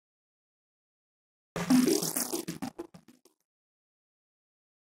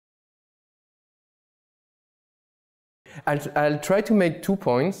I'll try to make 2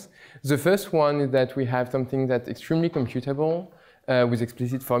 points. The first one is that we have something that's extremely computable with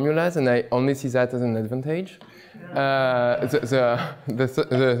explicit formulas, and I only see that as an advantage. The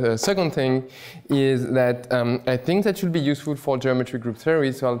second thing is that I think that should be useful for geometry group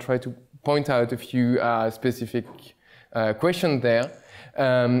theory, so I'll try to point out a few specific questions there.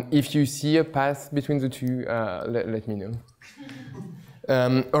 If you see a path between the two, let me know.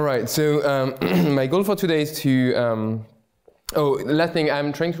 All right, so my goal for today is to last thing,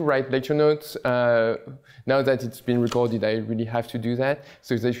 I'm trying to write lecture notes. Now that it's been recorded, I really have to do that,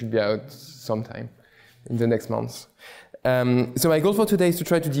 so they should be out sometime in the next months. So my goal for today is to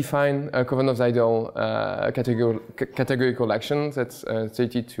try to define a Khovanov-Seidel categorical action that's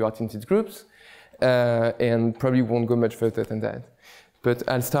stated to art-inted groups, and probably won't go much further than that. But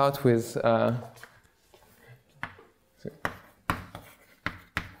I'll start with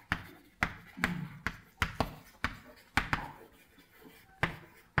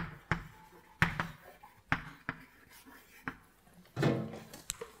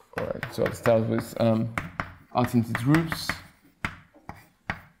so I'll start with art-inted groups.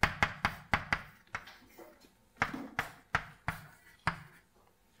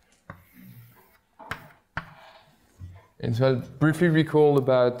 And so I'll briefly recall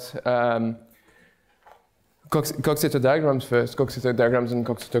about Coxeter diagrams first, Coxeter diagrams and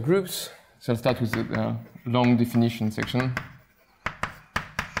Coxeter groups. So I'll start with the long definition section.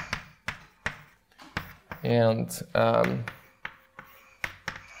 And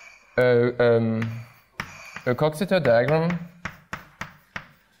a Coxeter diagram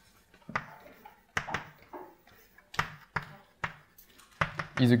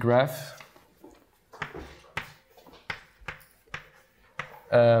is a graph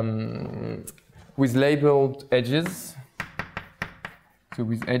with labeled edges, so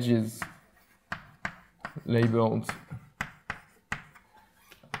with edges labeled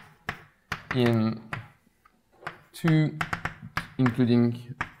in 2,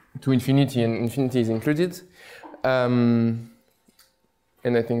 including to infinity, and infinity is included. And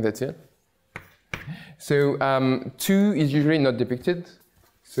I think that's it. So 2 is usually not depicted.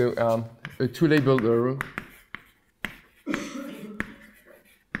 So a 2 labeled arrow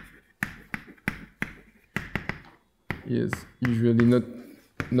is usually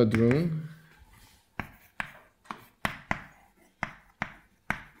not drawn.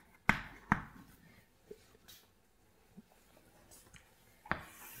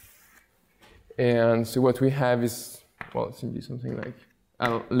 And so what we have is, well, simply something like,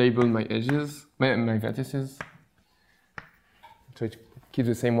 I'll label my edges, my vertices. Try to keep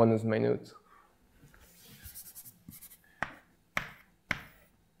the same one as my nodes.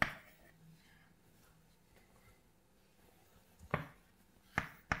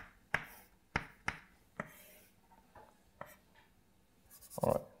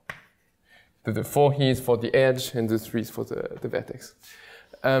 All right. So the 4 here is for the edge, and the 3 is for the vertex.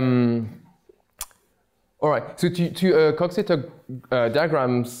 All right, so to Coxeter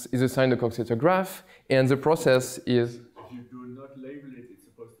diagrams is assigned a Coxeter graph, and the process is... If you do not label it, it's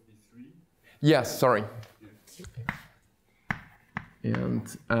supposed to be 3? Yes, sorry. Yeah. And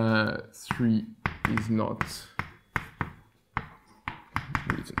 3 is not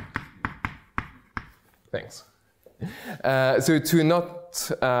written. Thanks. So to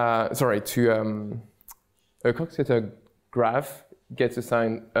not, a Coxeter graph gets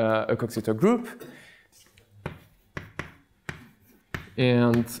assigned a Coxeter group,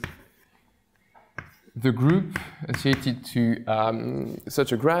 and the group associated to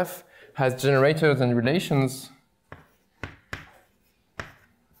such a graph has generators and relations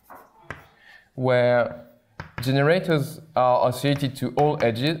where generators are associated to all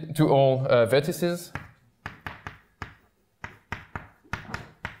edges, to all vertices,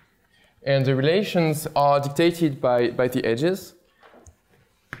 and the relations are dictated by the edges.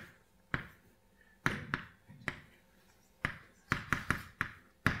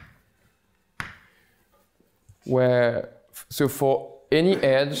 So for any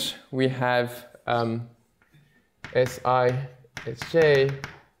edge, we have Si, Sj,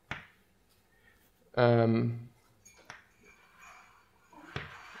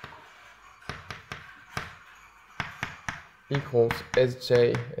 equals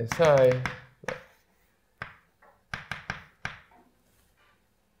Sj, Si,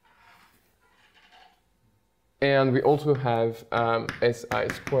 and we also have Si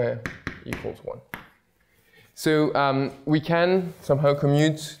square equals 1. So we can somehow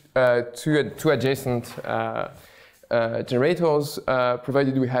commute two adjacent generators,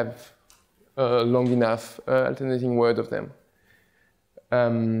 provided we have a long enough alternating word of them.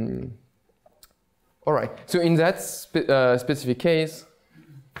 All right, so in that specific case,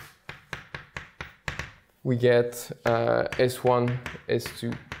 we get S1,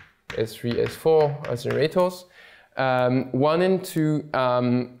 S2, S3, S4 as generators. 1 and 2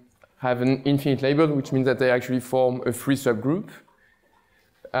 have an infinite label, which means that they actually form a free subgroup.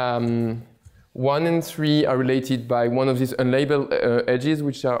 1 and 3 are related by one of these unlabeled edges,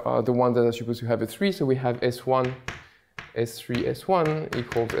 which are the ones that are supposed to have a 3. So we have S1, S3, S1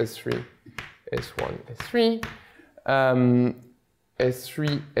 equals S3, S1, S3.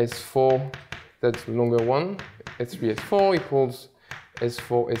 S3, S4, that's the longer one. S3, S4 equals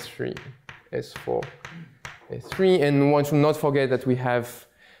S4, S3, S4, S3. And one should not forget that we have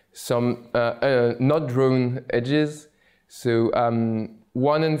some not drawn edges. So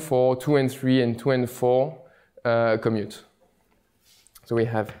 1 and 4, 2 and 3, and 2 and 4 commute. So we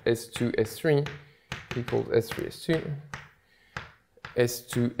have S2, S3 equals S3, S2.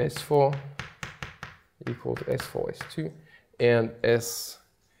 S2, S4 equals S4, S2. And S1,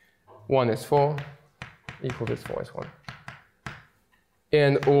 S4 equals S4, S1.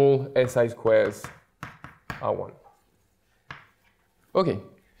 And all SI squares are 1. Okay.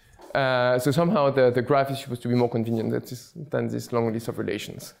 So somehow the graph is supposed to be more convenient than this long list of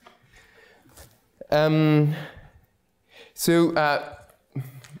relations.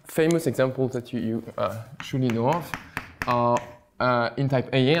 Famous examples that you surely know of are in type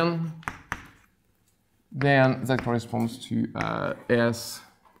AN. Then that corresponds to S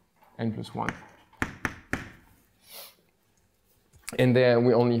n plus 1. And then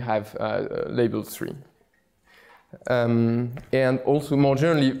we only have labeled 3. And also, more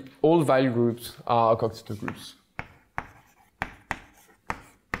generally, all value groups are Coxeter groups.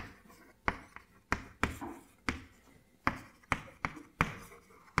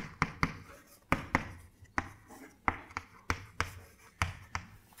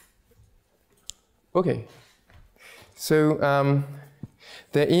 Okay, so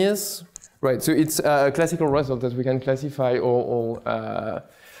there is, right, so it's a classical result that we can classify all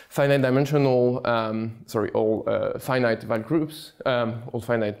finite dimensional, all finite value groups, all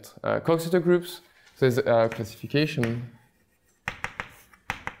finite Coxeter groups. So there's a classification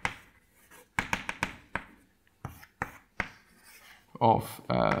of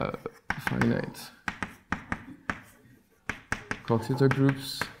finite Coxeter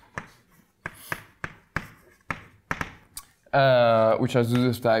groups, which are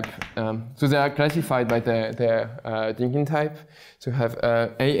Zuse's type. So they are classified by their Dynkin type. So we have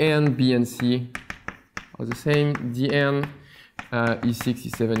AN, B, and C are the same. DN, E6,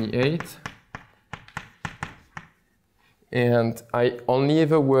 E7, E8. And I only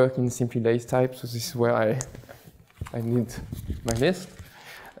ever work in simply laced type, so this is where I need my list.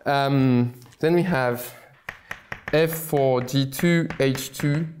 Then we have F4, D2,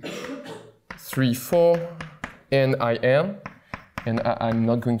 H2, 3, 4, and IN. And I'm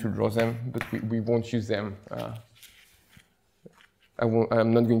not going to draw them, but we won't use them. I'm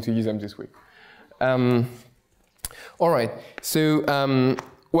not going to use them this week. All right, so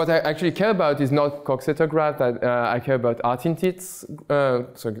what I actually care about is not Coxeter graph. I care about R-tinted,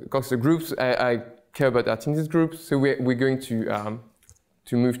 Coxeter groups. I care about R-tinted groups. So we're going to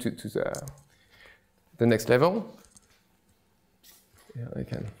move to the next level. Yeah, I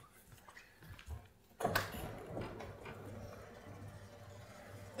can.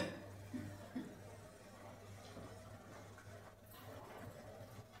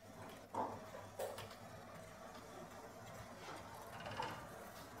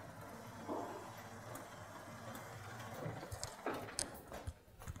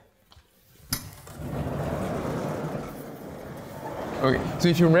 Okay, so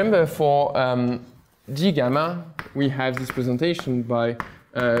if you remember for G gamma, we have this presentation by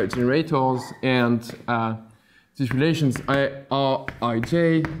generators and these relations R,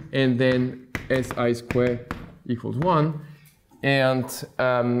 Ij, and then Si square equals 1. And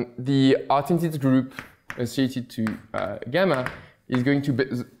the R-tinted group associated to gamma is going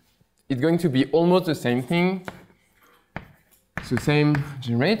to be almost the same thing. So same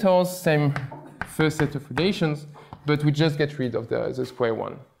generators, same first set of relations, but we just get rid of the square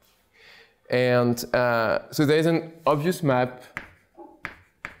one. And so there's an obvious map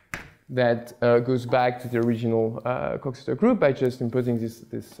that goes back to the original Coxeter group by just imposing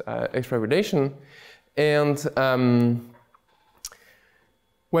this extra relation. And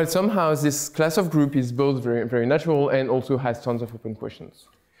well, somehow this class of group is both very, very natural and also has tons of open questions.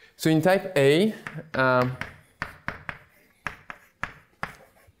 So in type A,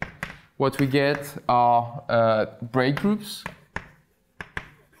 what we get are braid groups.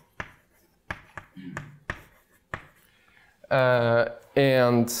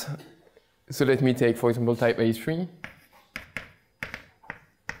 And So let me take, for example, type A3.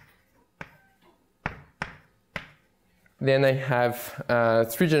 Then I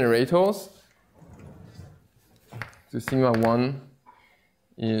have 3 generators. So sigma 1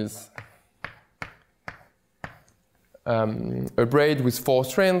 is a braid with 4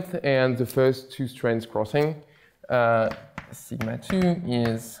 strands and the first 2 strands crossing. Sigma 2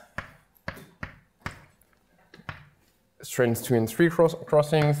 is strands 2 and 3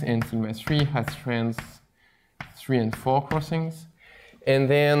 crossings, and sigma 3 has strands 3 and 4 crossings. And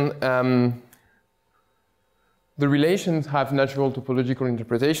then the relations have natural topological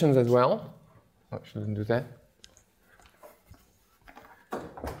interpretations as well. Oh, I shouldn't do that.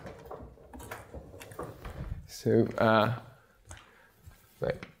 So,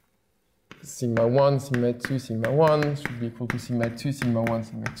 like sigma 1, sigma 2, sigma 1 should be equal to sigma 2, sigma 1,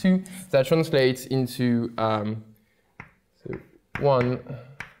 sigma 2. That translates into so 1,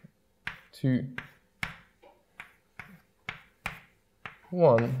 2,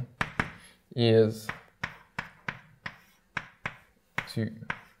 1 is 2,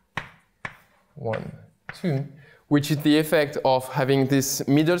 1, 2, which is the effect of having these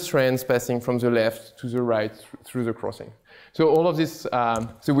middle strands passing from the left to the right through the crossing. So all of this,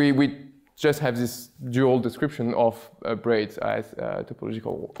 so we just have this dual description of braids as a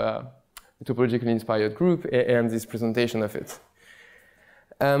topologically inspired group and this presentation of it.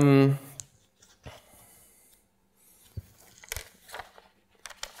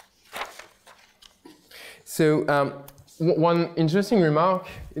 So one interesting remark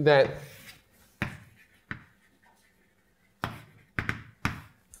that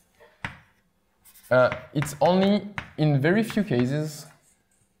it's only in very few cases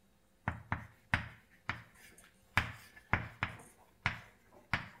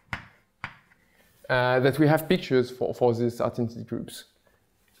that we have pictures for these identity groups.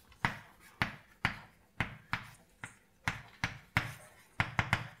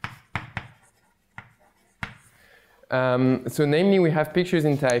 So namely, we have pictures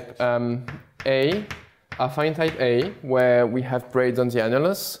in type A, affine type A, where we have braids on the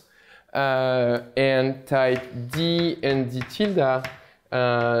annulus, and type D and D tilde,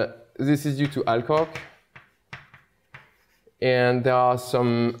 this is due to Alcock, and there are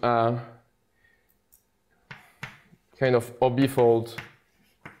some kind of orbifold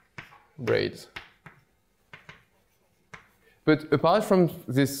braids. But apart from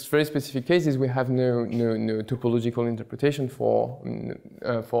these very specific cases, we have no topological interpretation for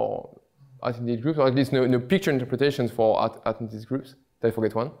identity groups, or at least no picture interpretations for identity groups. Did I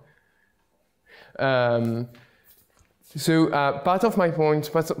forget one? So part of my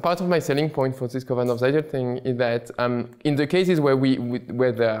point, part of my selling point for this Khovanov-Seidel thing is that in the cases where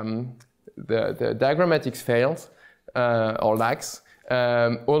where the diagrammatics fails or lacks,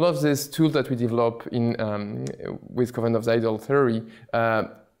 all of these tools that we develop in with Khovanov-Seidel theory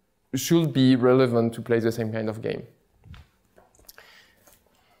should be relevant to play the same kind of game.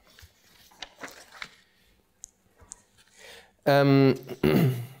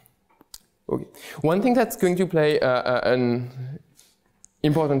 Okay. One thing that's going to play an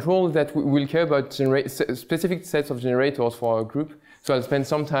important role is that we will care about specific sets of generators for our group. So I'll spend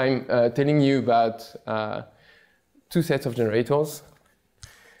some time telling you about 2 sets of generators.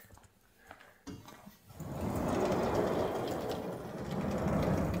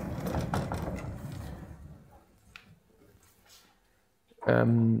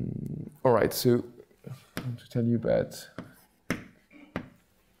 All right, so I want to tell you about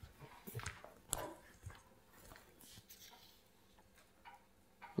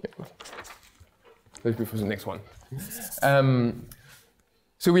let's go for the next one.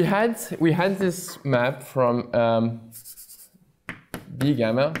 So we had this map from B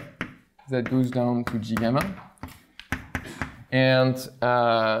gamma that goes down to G gamma, and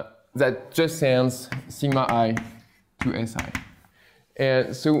that just sends sigma I to Si.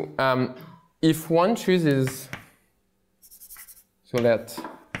 And so if one chooses, so let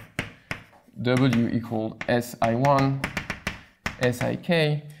W equal Si1, Sik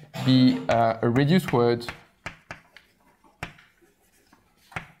be a reduced word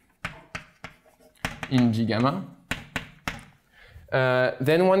in G gamma,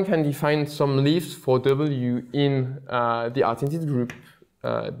 then one can define some lifts for W in the identity group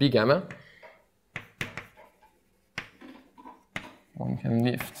B gamma. One can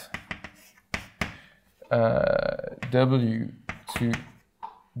lift W to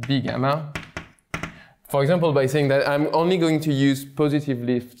B gamma. For example, by saying that I'm only going to use positive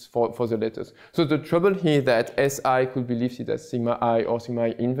lifts for the letters. So the trouble here is that Si could be lifted as sigma I or sigma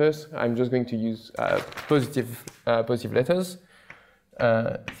I inverse. I'm just going to use positive letters.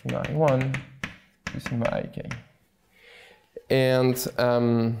 sigma I1 to sigma ik. And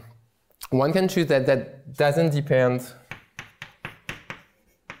one can choose that doesn't depend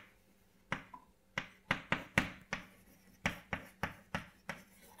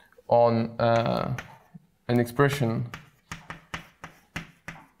on an expression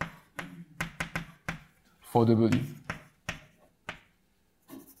for the body.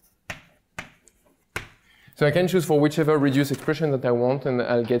 So I can choose for whichever reduced expression that I want, and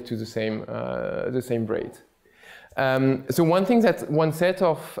I'll get to the same braid. So one set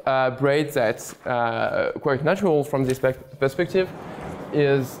of braids that's quite natural from this perspective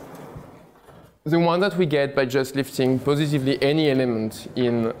is the one that we get by just lifting positively any element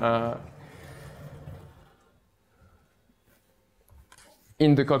in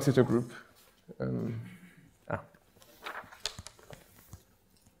the Coxeter group.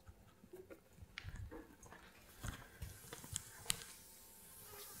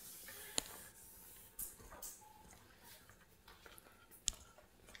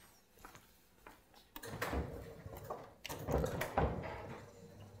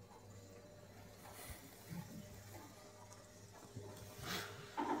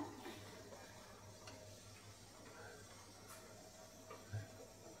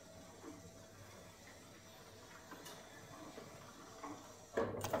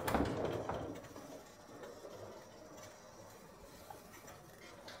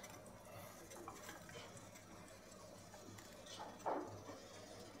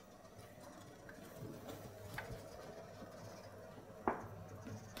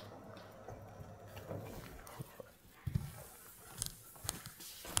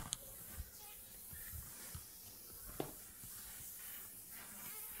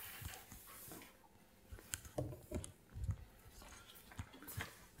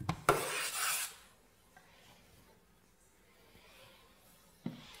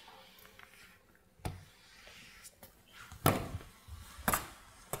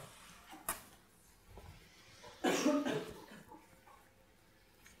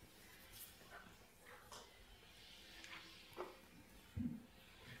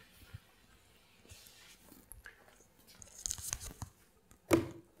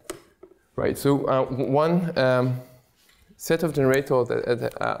 Right, so one set of generators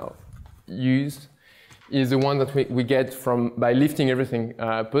that are used is the one that we get from by lifting everything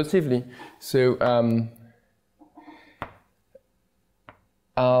positively. So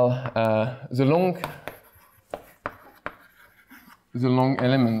the long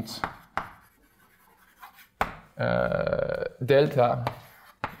element delta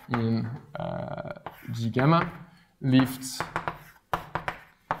in G gamma lifts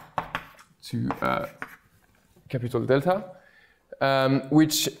to capital delta,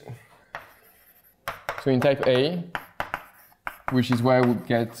 which, so in type A, which is where I would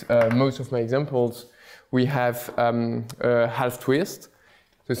get most of my examples, we have a half twist.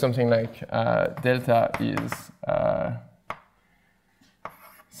 So something like delta is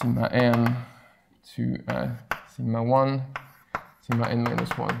sigma n to sigma 1, sigma n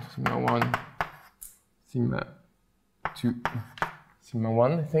minus 1, sigma 1, sigma 2, sigma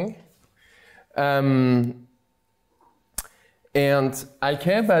 1, I think. And I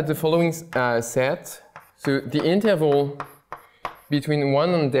care about the following set. So the interval between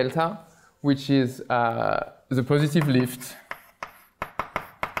 1 and delta, which is the positive lift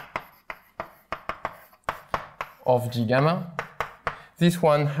of G gamma. This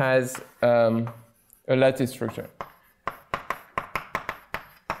one has a lattice structure.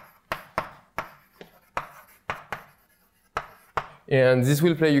 And this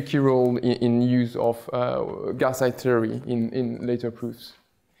will play a key role in use of Garside theory in later proofs.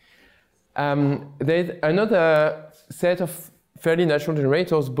 There's another set of fairly natural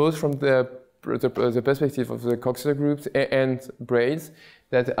generators, both from the perspective of the Coxeter groups and braids,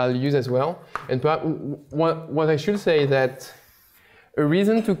 that I'll use as well. And what I should say is that a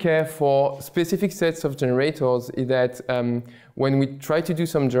reason to care for specific sets of generators is that when we try to do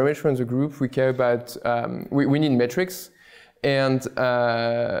some geometry in the group, we care about, we need metrics. And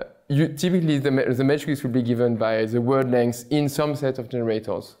typically, the metrics will be given by the word length in some set of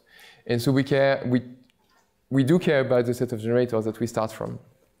generators. And so we do care about the set of generators that we start from.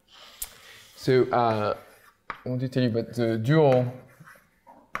 So I want to tell you about the dual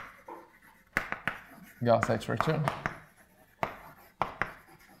Garside structure.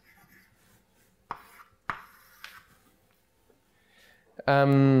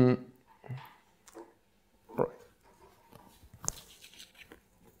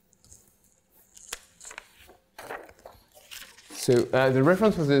 So the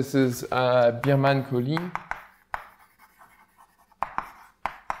reference for this is Birman Collie.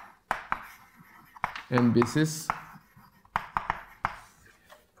 and basis.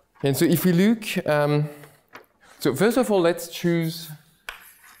 And so if we look, so first of all, let's choose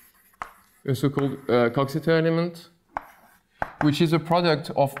a so-called Coxeter element, which is a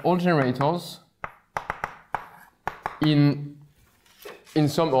product of all generators in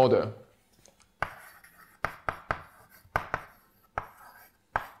some order.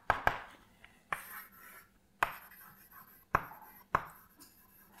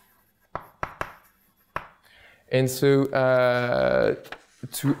 And so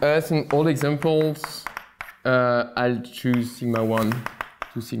to us, in all examples, I'll choose sigma 1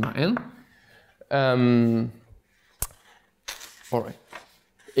 to sigma n. All right.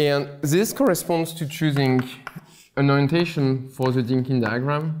 And this corresponds to choosing an orientation for the Dynkin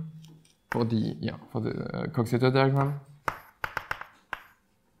diagram, for the Coxeter diagram.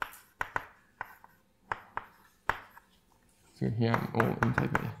 So here I'm all in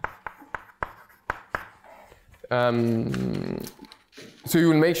type A. So you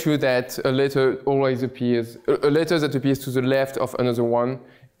will make sure that a letter always appears, a letter that appears to the left of another one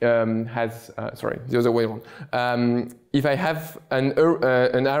has, sorry, the other way around. If I have an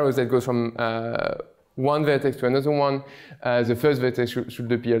arrow that goes from one vertex to another one, the first vertex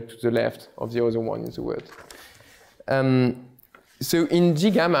should appear to the left of the other one in the word. So in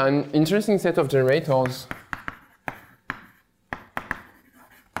G gamma, an interesting set of generators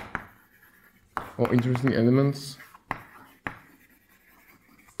or interesting elements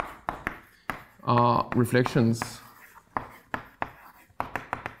are reflections.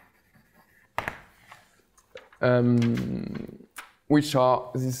 Which are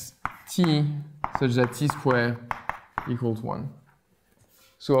this T such that T square equals 1.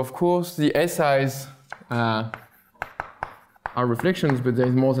 So of course the SIs are reflections, but there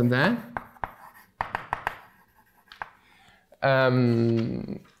is more than that.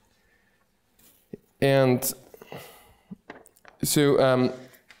 And so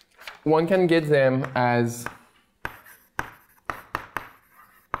one can get them as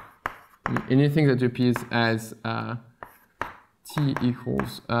anything that appears as T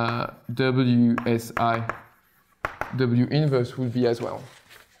equals WSI, W inverse will be as well.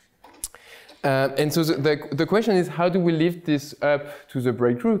 And so the question is, how do we lift this up to the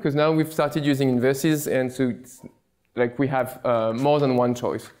breakthrough? Because now we've started using inverses, and so it's like we have more than one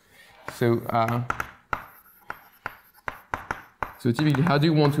choice. So, so typically, how do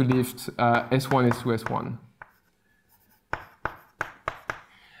you want to lift S1, S2, S1?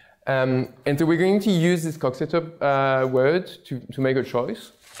 And so we're going to use this Coxeter word to make a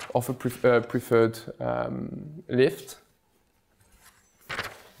choice of a preferred lift.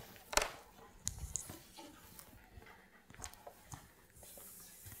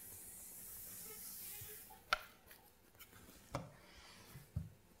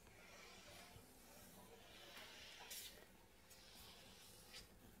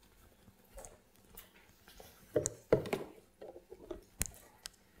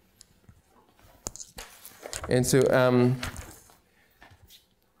 And so,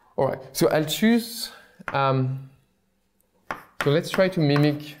 all right, so I'll choose, so let's try to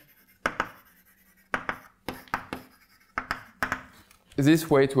mimic this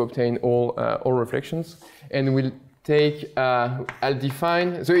way to obtain all reflections. And we'll take, I'll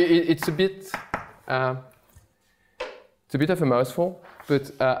define, so it's a bit of a mouthful,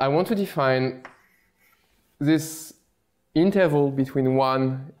 but I want to define this interval between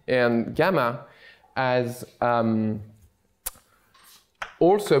 1 and gamma as all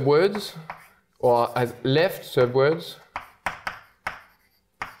subwords, or as left subwords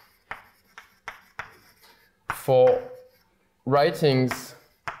for writings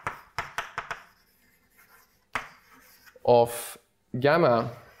of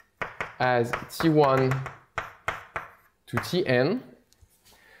gamma as T1 to Tn,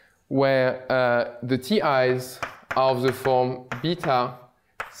 where the Ti's are of the form beta,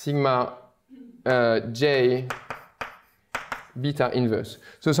 sigma, J, beta inverse.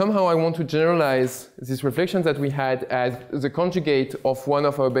 So somehow I want to generalize these reflections that we had as the conjugate of one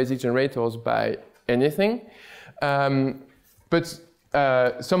of our basic generators by anything. But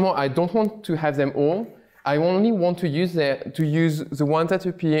somehow I don't want to have them all. I only want to use the ones that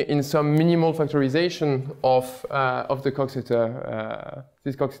appear in some minimal factorization of the Coxeter,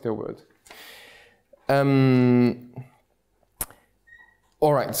 this Coxeter word.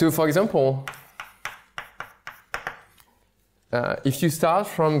 All right, so for example, if you start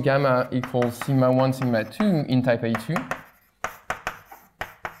from gamma equals sigma 1, sigma 2 in type A2,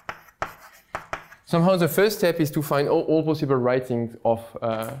 somehow the first step is to find all possible writings of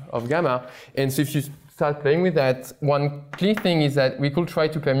gamma. And so if you start playing with that, one clear thing is that we could try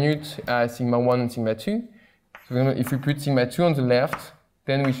to commute sigma 1 and sigma 2. So if we put sigma 2 on the left,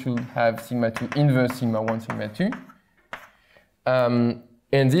 then we should have sigma 2 inverse sigma 1, sigma 2.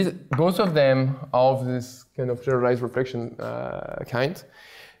 And both of them are of this kind of generalized reflection kind.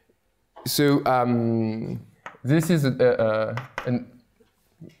 So this is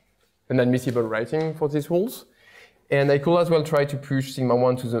an admissible writing for these rules. And I could as well try to push sigma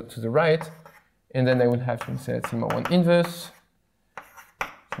 1 to the right. And then I will have to set sigma 1 inverse,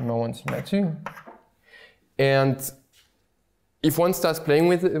 sigma 1, sigma 2. And if one starts playing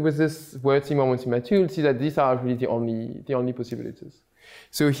with this word sigma 1, sigma 2, you'll see that these are really the only possibilities.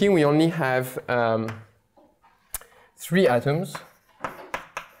 So here we only have 3 atoms,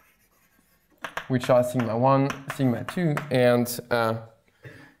 which are sigma 1, sigma 2, and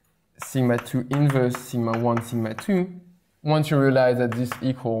sigma 2 inverse sigma 1, sigma 2. Once you realize that this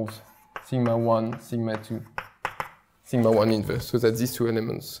equals sigma 1, sigma 2, sigma 1 inverse, so that these two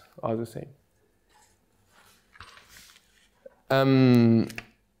elements are the same.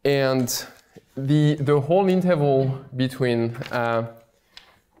 And the whole interval between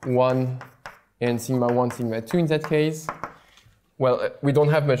 1 and sigma 1, sigma 2 in that case, well, we don't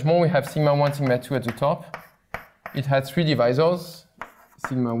have much more. We have sigma 1, sigma 2 at the top. It has 3 divisors,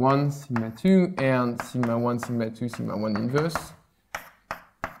 sigma 1, sigma 2, and sigma 1, sigma 2, sigma 1 inverse.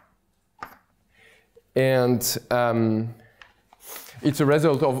 And it's a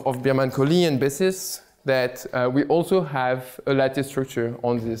result of Biermann-Colli and Bessis that we also have a lattice structure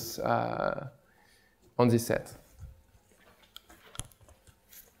on this set.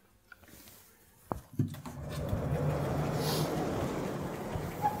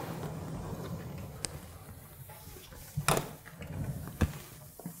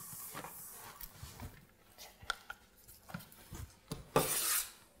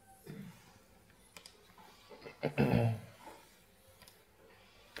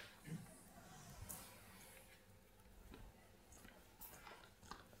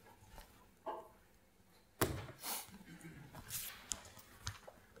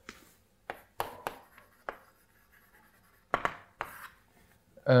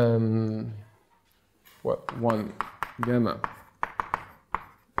 Well, 1 gamma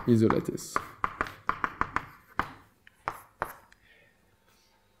is a lattice.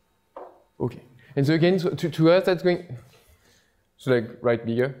 Okay, and so again, so to us that's going. Should I write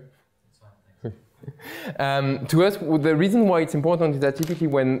bigger? To us, the reason why it's important is that typically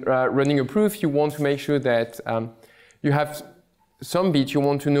when running a proof, you want to make sure that you have some bit. You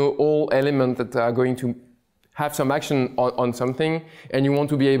want to know all elements that are going to have some action on something, and you want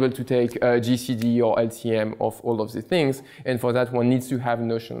to be able to take GCD or LCM of all of these things, and for that one needs to have a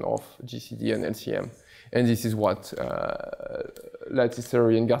notion of GCD and LCM, and this is what lattice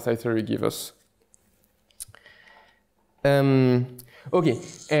theory and Garside theory give us. Okay,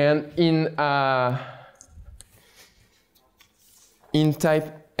 and in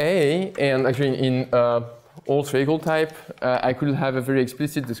type A, and actually in all spherical type, I could have a very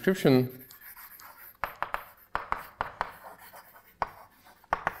explicit description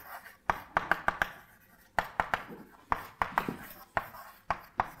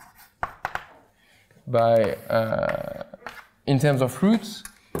by in terms of roots.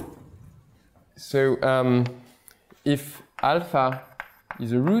 So if alpha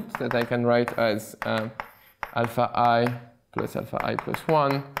is a root that I can write as alpha I plus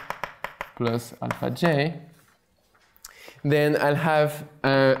 1 plus alpha j, then I'll have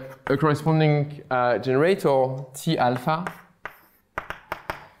a corresponding generator T alpha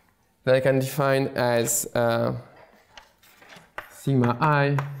that I can define as sigma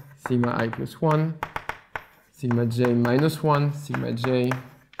I plus 1, sigma j minus 1, sigma j,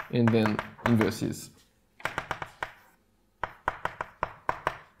 and then inverses.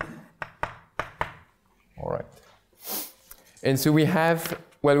 All right. And so we have,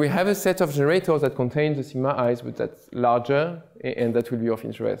 well, we have a set of generators that contain the sigma i's, but that's larger, and that will be of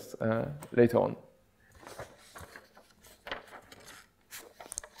interest later on.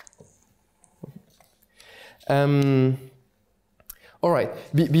 All right.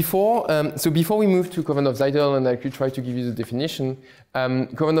 Before we move to Khovanov-Seidel, and I could try to give you the definition,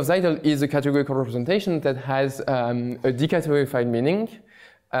 Khovanov-Seidel is a categorical representation that has a decategorified meaning.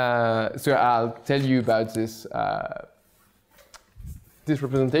 So I'll tell you about this this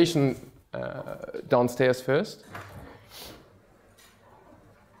representation downstairs first.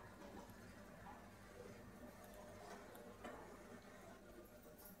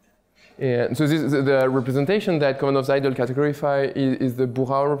 And so this, the representation that Khovanov-Seidel categorify is the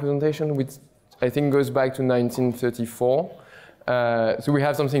Bourau representation, which I think goes back to 1934. So we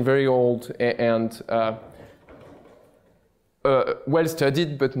have something very old and well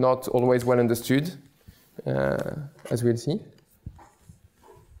studied, but not always well understood, as we'll see.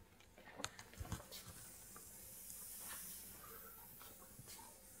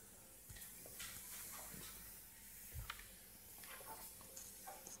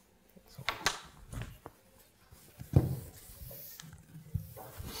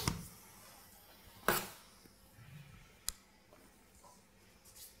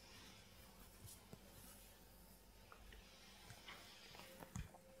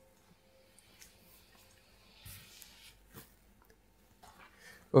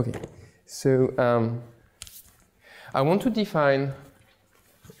 Okay, so I want to define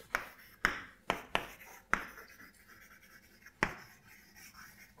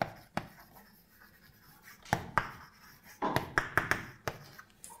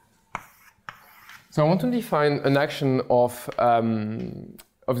an action of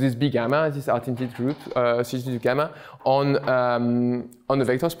this B gamma, this identity group, CG gamma, on a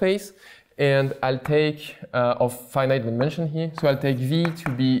vector space. And I'll take of finite dimension here. So I'll take V to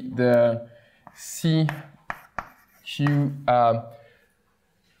be the CQ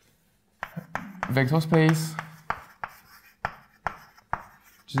vector space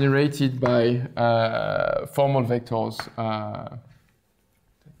generated by formal vectors.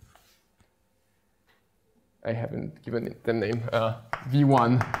 I haven't given it the name,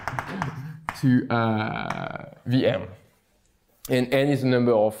 V1 to Vm. And n is the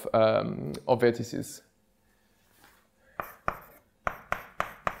number of vertices.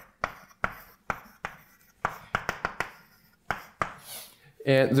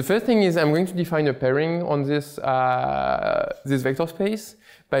 And the first thing is I'm going to define a pairing on this this vector space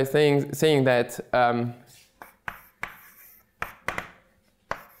by saying that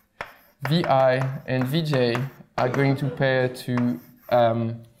Vi and Vj are going to pair to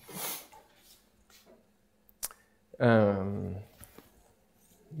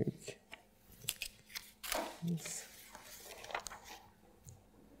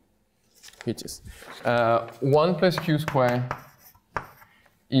which is 1 plus q square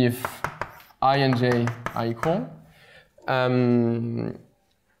if I and j are equal,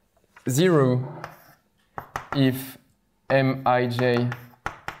 0 if mij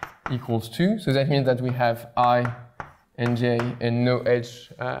equals 2. So that means that we have I and j and no edge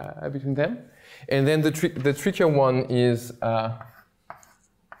between them. And then the trickier one is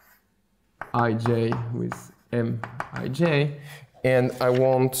ij with mij, and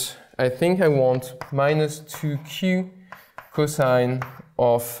I think I want minus 2q cosine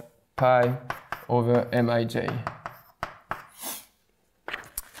of pi over mij.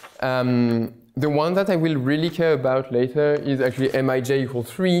 The one that I will really care about later is actually mij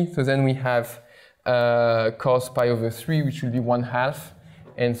equals 3. So then we have cos pi over 3, which will be 1/2.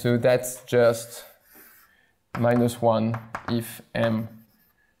 And so that's just minus 1 if mij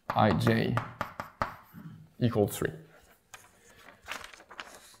equals 3.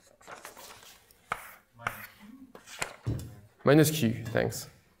 Minus q, thanks.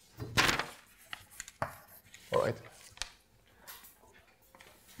 All right.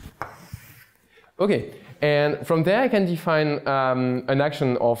 Okay, and from there I can define an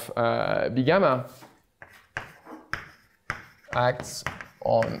action of B gamma acts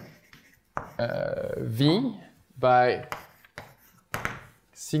on V by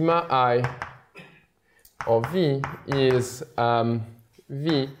sigma I of V is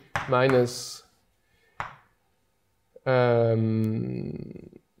V minus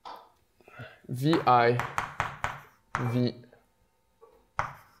VI VI.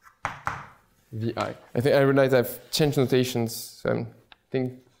 I think I realize I've changed notations, so I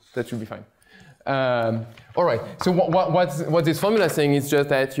think that should be fine. All right, so what this formula is saying is just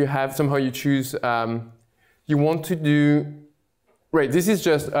that you have somehow you choose, you want to do, right, this is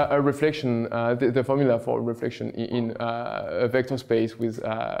just a reflection, the formula for a reflection in a vector space with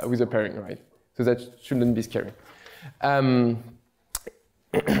a pairing, right? So that shouldn't be scary. And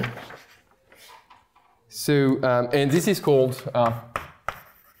this is called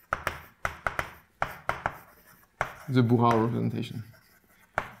the Bourrat representation.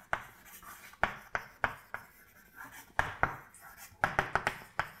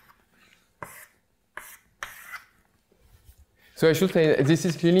 So I should say this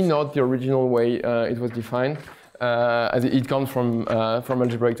is clearly not the original way it was defined. As it comes from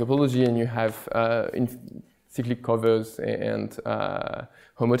algebraic topology, and you have cyclic covers and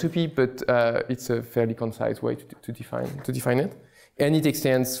homotopy, but it's a fairly concise way to define it, and it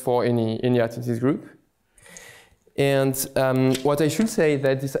extends for any identity group. And what I should say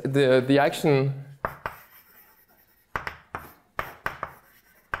that the action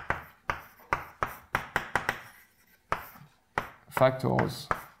factors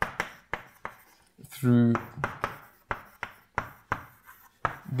through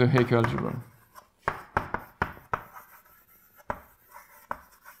the Hoel algebra.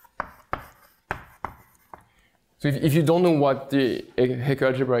 So if you don't know what the Hoel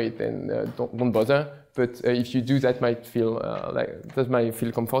algebra is, then don't bother. But if you do, that might feel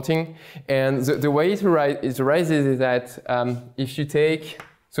comforting. And the way it arises is that if you take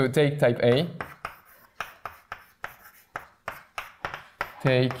type A,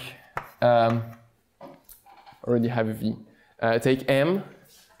 take already have a V. Take M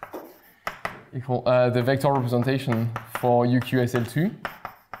equal the vector representation for UQSL2.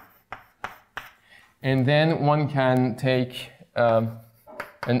 And then one can take an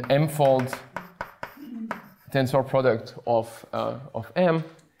M-fold tensor product of M,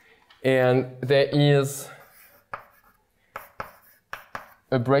 and there is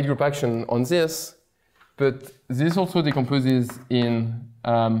a braid group action on this, but this also decomposes in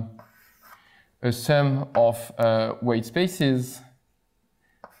a sum of weight spaces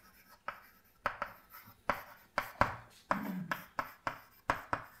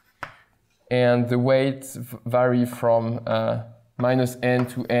and the weights vary from minus n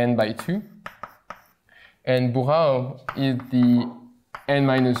to n by 2. And Burao is the n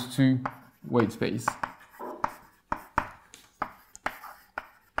minus 2 weight space.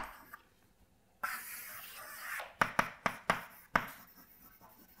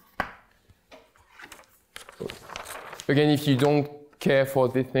 Again, if you don't care for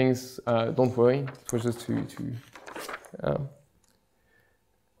these things, don't worry. It was just to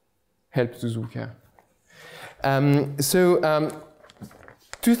help the Luca.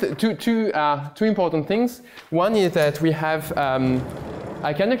 Two important things. One is that we have,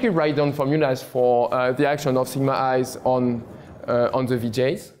 I can actually write down formulas for the action of sigma i's on the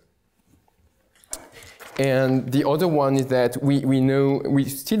VJs. And the other one is that we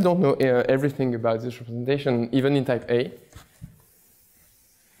still don't know everything about this representation, even in type A.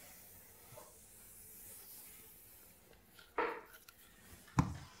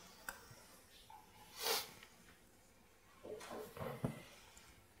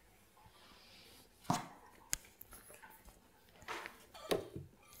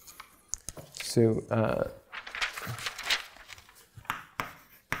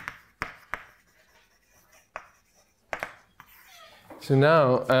 So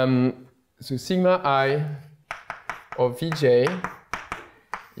now, so sigma I of Vj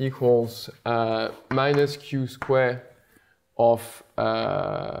equals minus q square of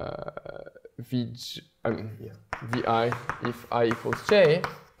Vi if I equals j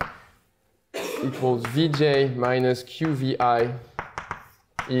equals Vj minus qvi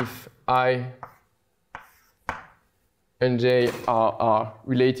if I and j are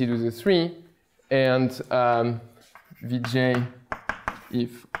related to the 3, and Vj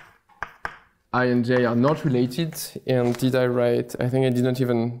if I and j are not related. And did I write? I think I did not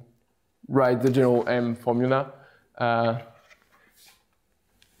even write the general M formula.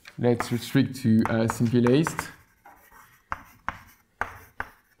 Let's restrict to simply laced.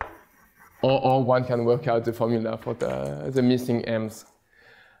 Or one can work out the formula for the missing M's.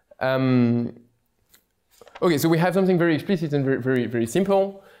 Okay, so we have something very explicit and very, very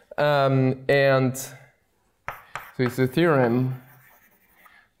simple. And so it's the theorem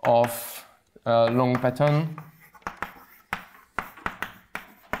of long pattern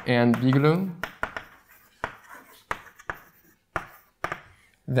and Bigelow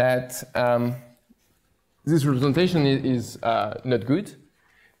that this representation is not good.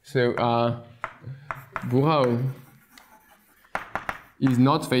 So Burao is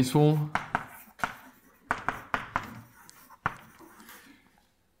not faithful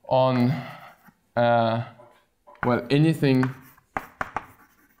on well, anything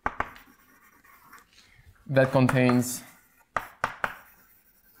that contains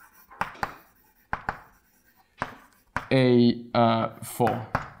a 4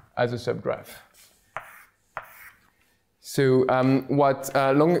 as a subgraph. So what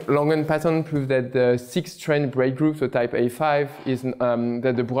Long pattern proved that the 6-strand braid group, so type A5, is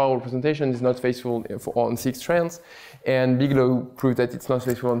that the Burao representation is not faithful on 6 strands, and Bigelow proved that it's not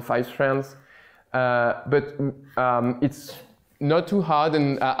faithful on 5 strands. But it's not too hard,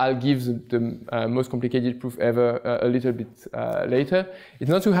 and I'll give the most complicated proof ever a little bit later. It's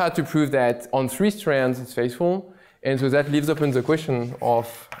not too hard to prove that on 3 strands it's faithful, and so that leaves open the question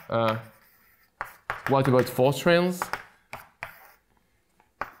of what about 4 strands?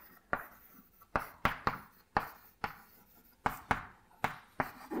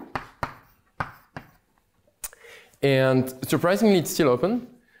 And surprisingly, it's still open.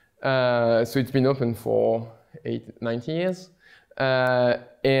 So it's been open for 90 years.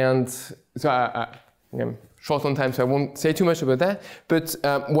 And so I'm short on time, so I won't say too much about that. But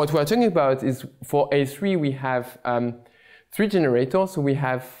what we're talking about is for A3, we have 3 generators. So we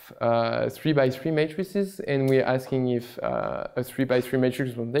have 3 by 3 matrices, and we're asking if a 3 by 3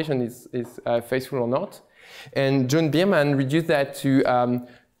 matrix representation is faithful or not. And John Bierman reduced that to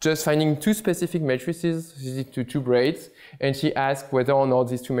just finding 2 specific matrices, to 2 braids, and she asked whether or not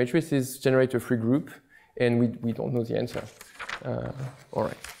these 2 matrices generate a free group, and we don't know the answer. All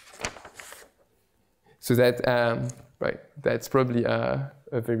right. So that, right, that's probably a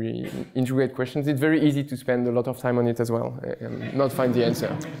very intricate question. It's very easy to spend a lot of time on it as well and not find the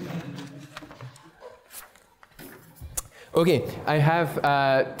answer. Okay, I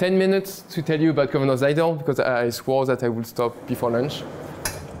have 10 minutes to tell you about Khovanov-Seidel because I swore that I would stop before lunch.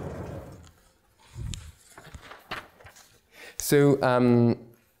 So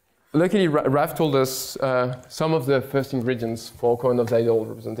luckily, Raf told us some of the first ingredients for Khovanov-Seidel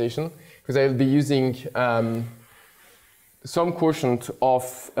representation, because I'll be using some quotient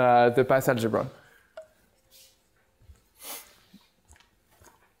of the path algebra.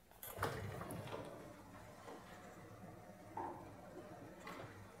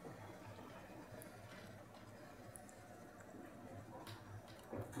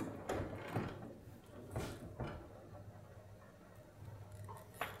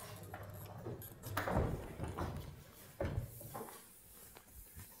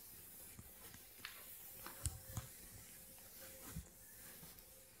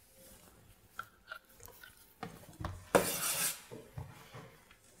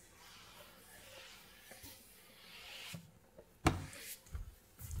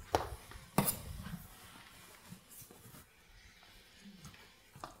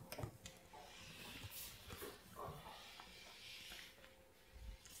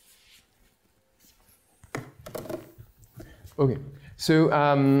 Okay, so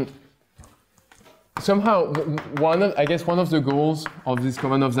somehow I guess one of the goals of this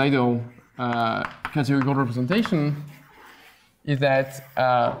Khovanov-Seidel categorical representation is that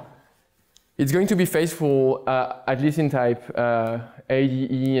it's going to be faithful at least in type A, D,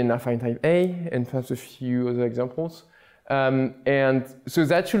 E, and affine type A, and perhaps a few other examples. And so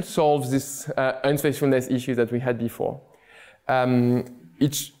that should solve this unfaithfulness issue that we had before.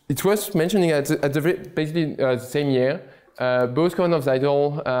 It's worth mentioning at basically the same year, both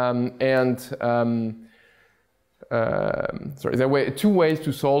Khovanov-Seidel sorry, there were 2 ways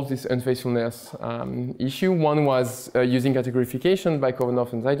to solve this unfaithfulness issue. One was using categorification by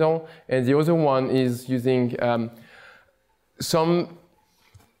Khovanov and Seidel, and the other one is using some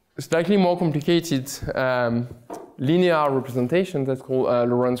slightly more complicated linear representation that's called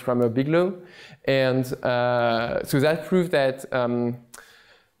Lorentz-Kramer-Biglow. And so that proved that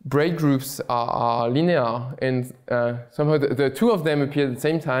braid groups are linear, and somehow the 2 of them appear at the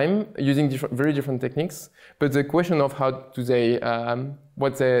same time using very different techniques. But the question of how do they,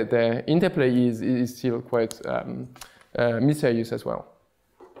 what their interplay is still quite mysterious as well.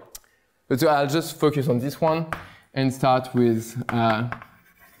 But so I'll just focus on this one and start with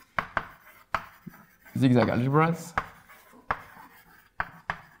zigzag algebras.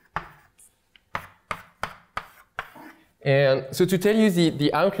 And so to tell you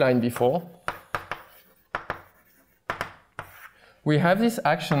the outline before, we have this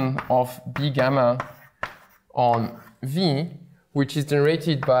action of B gamma on V, which is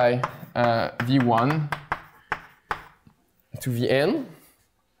generated by V1 to Vn,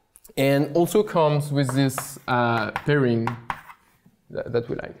 and also comes with this pairing that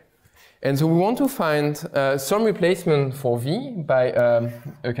we like. And so we want to find some replacement for V by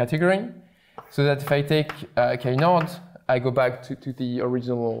a category, so that if I take K naught, I go back to the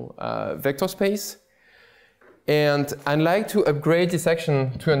original vector space. And I'd like to upgrade this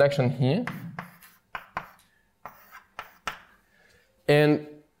action to an action here. And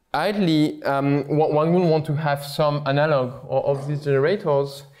ideally, one will want to have some analog of these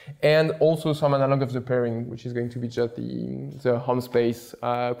generators and also some analog of the pairing, which is going to be just the home space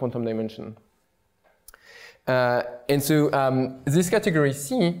quantum dimension. And so this category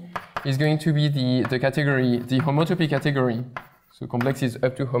C is going to be the category, the homotopy category. So complex is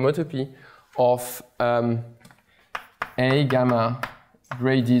up to homotopy of A gamma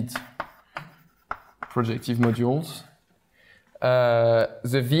graded projective modules.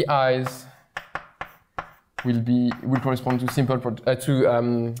 The VIs will correspond to simple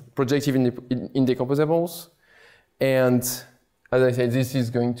projective indecomposables, and as I said, this is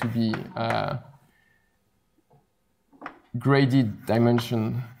going to be graded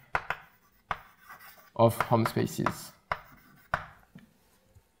dimension of home spaces.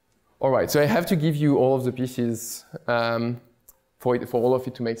 All right, so I have to give you all of the pieces for all of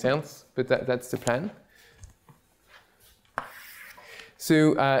it to make sense, but that's the plan.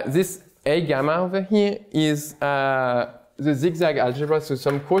 So this A gamma over here is the zigzag algebra, so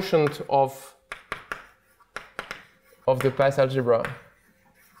some quotient of the path algebra.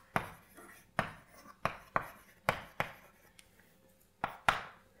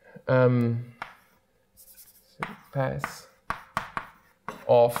 So path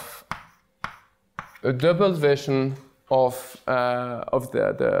of a double version of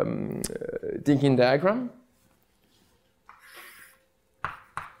the Dinkin diagram.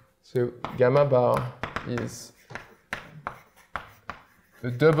 So gamma bar is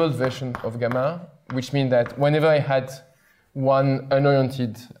a double version of gamma, which means that whenever I had one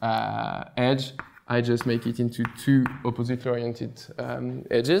unoriented edge, I just make it into two oppositely oriented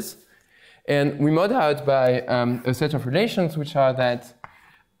edges. And we mod out by a set of relations, which are that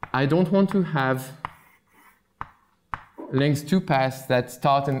I don't want to have length 2 paths that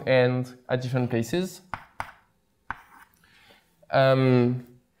start and end at different places.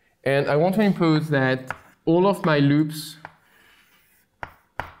 And I want to impose that all of my loops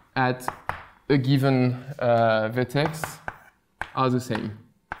at a given vertex are the same.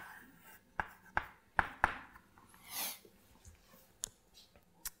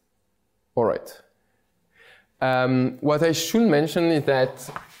 All right. What I should mention is that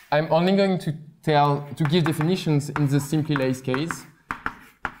I'm only going to give definitions in the simply laced case.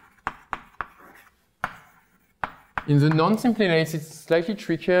 In the non-simply laced, it's slightly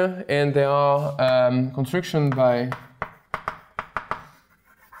trickier, and there are constructions by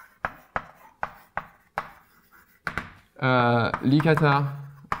Luca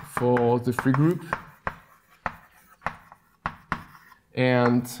for the free group,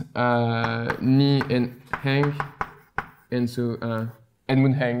 and Ni and Heng, and so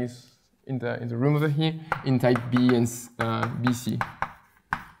Edmund Heng is in the room over here in type B and BC.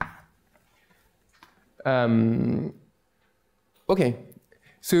 Okay,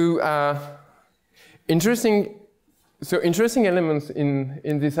 so interesting elements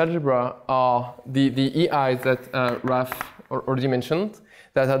in this algebra are the EIs that Raf already mentioned,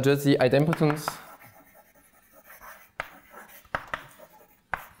 that are just the idempotents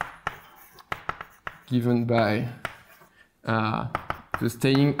given by the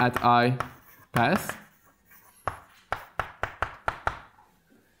staying at I path.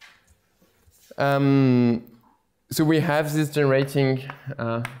 So we have this generating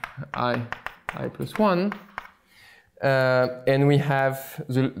I plus 1, and we have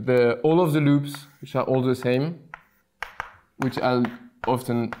all of the loops, which are all the same, which I'll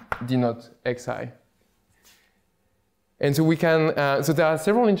often denote xi. And so we can, so there are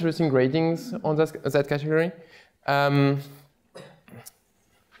several interesting gradings on that category.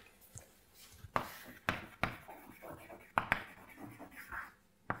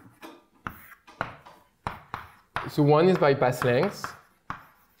 So one is by path length.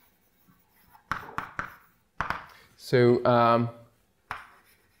 So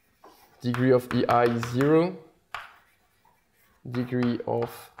degree of EI is 0. Degree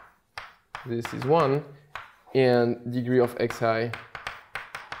of this is 1. And degree of xi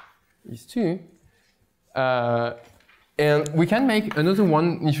is 2. And we can make another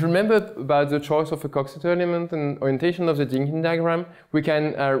one. If you remember about the choice of a Coxeter element and orientation of the Dinkin diagram, we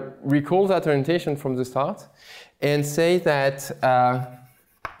can recall that orientation from the start and say that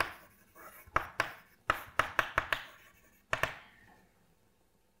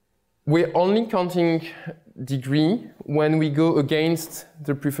we're only counting degree when we go against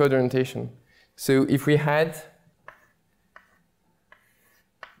the preferred orientation. So if we had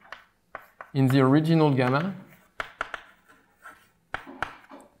in the original gamma,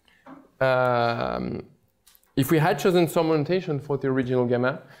 if we had chosen some orientation for the original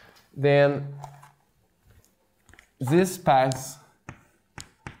gamma, then this path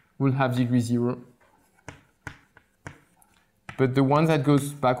will have degree 0. But the one that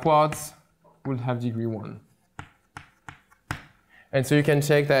goes backwards will have degree 1. And so you can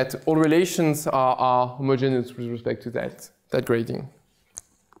check that all relations are homogeneous with respect to that grading.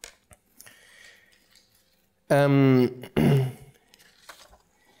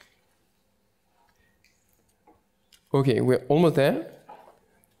 Okay, we're almost there.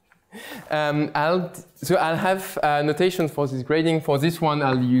 I'll have notations for this grading. For this one,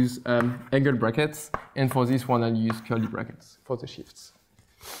 I'll use angle brackets, and for this one, I'll use curly brackets for the shifts.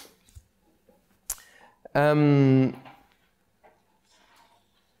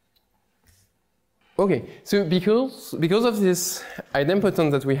 Okay, so because of this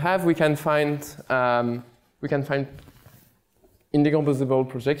idempotent that we have, we can find indecomposable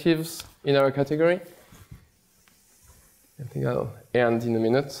projectives in our category. I think I'll end in a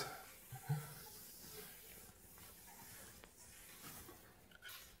minute.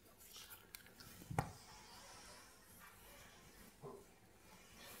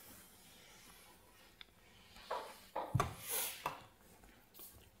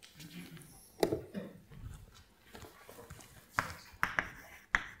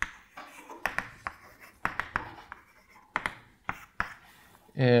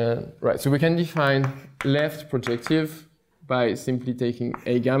 And right, so we can define left projective by simply taking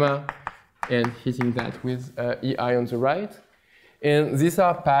A gamma and hitting that with EI on the right. And these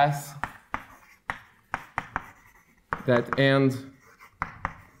are paths that end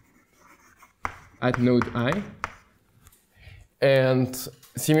at node I. And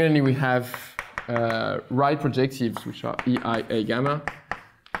similarly, we have right projectives, which are EI A gamma,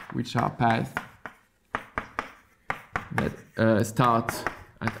 which are paths that start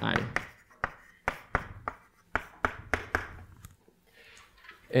at I.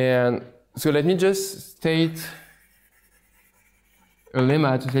 And so let me just state a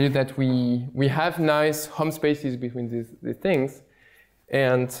lemma to tell you that we have nice home spaces between these things.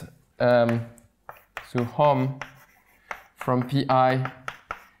 And so home from Pi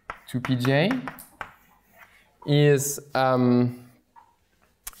to Pj is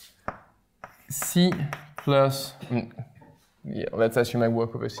C plus, yeah, let's assume I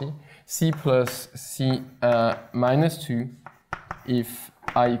work over C. C plus C minus 2 if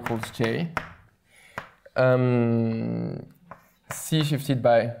I equals J. C shifted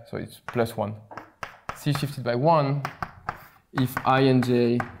by, so it's plus 1. C shifted by 1 if I and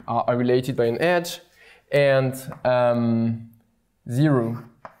J are related by an edge, and 0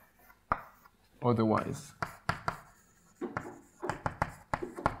 otherwise.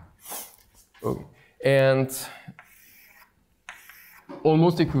 Okay. And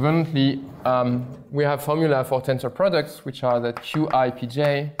almost equivalently, we have formula for tensor products, which are that Qi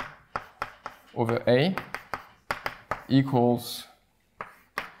Pj over A equals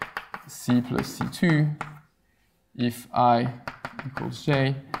C plus C2 if I equals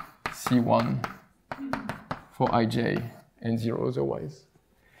J, C1 for Ij and 0 otherwise.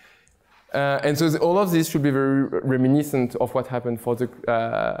 And so all of this should be very reminiscent of what happened for the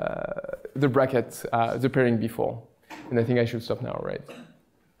bracket, the pairing before. And I think I should stop now, right?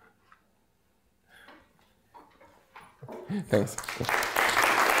 Thanks. Thank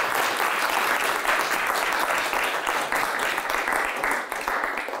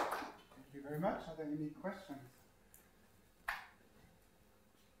you very much. Are there any questions?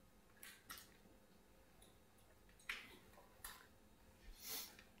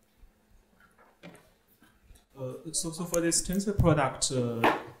 So for this tensor product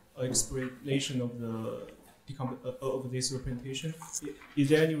explanation of the of this representation, is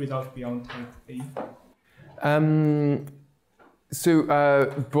there any result beyond type A? So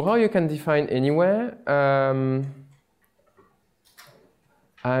Bora you can define anywhere.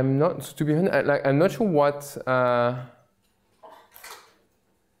 I'm not, to be honest, I'm not sure what.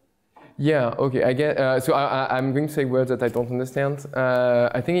 Yeah, okay, I get. So I'm going to say words that I don't understand.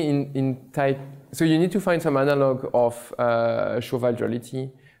 I think in type. So you need to find some analog of Chauval duality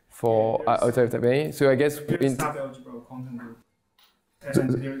for outside of type A. So I guess in sub-algebra quantum group. And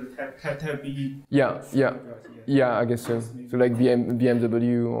there's a type B. Yeah, I guess so. So like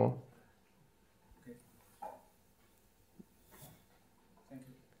BMW or. Okay. Thank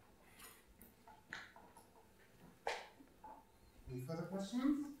you. Any further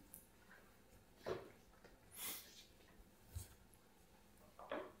questions?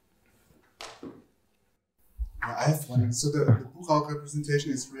 I have one. So the Buchau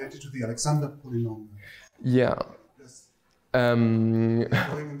representation is related to the Alexander polynomial. Yeah. Yes. Going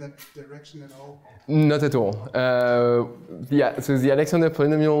in that direction at all? Not at all. So the Alexander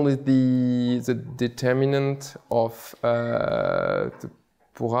polynomial is the determinant of the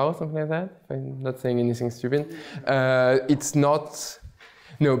Buchau, something like that. If I'm not saying anything stupid. It's not.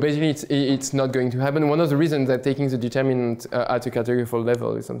 No, basically it's not going to happen. One of the reasons that taking the determinant at a categorical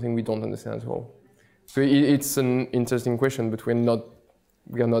level is something we don't understand at all. So it's an interesting question, but we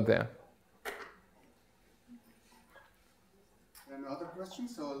are not there. Any other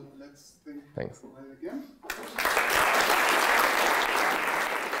questions? So let's think Thanks. again.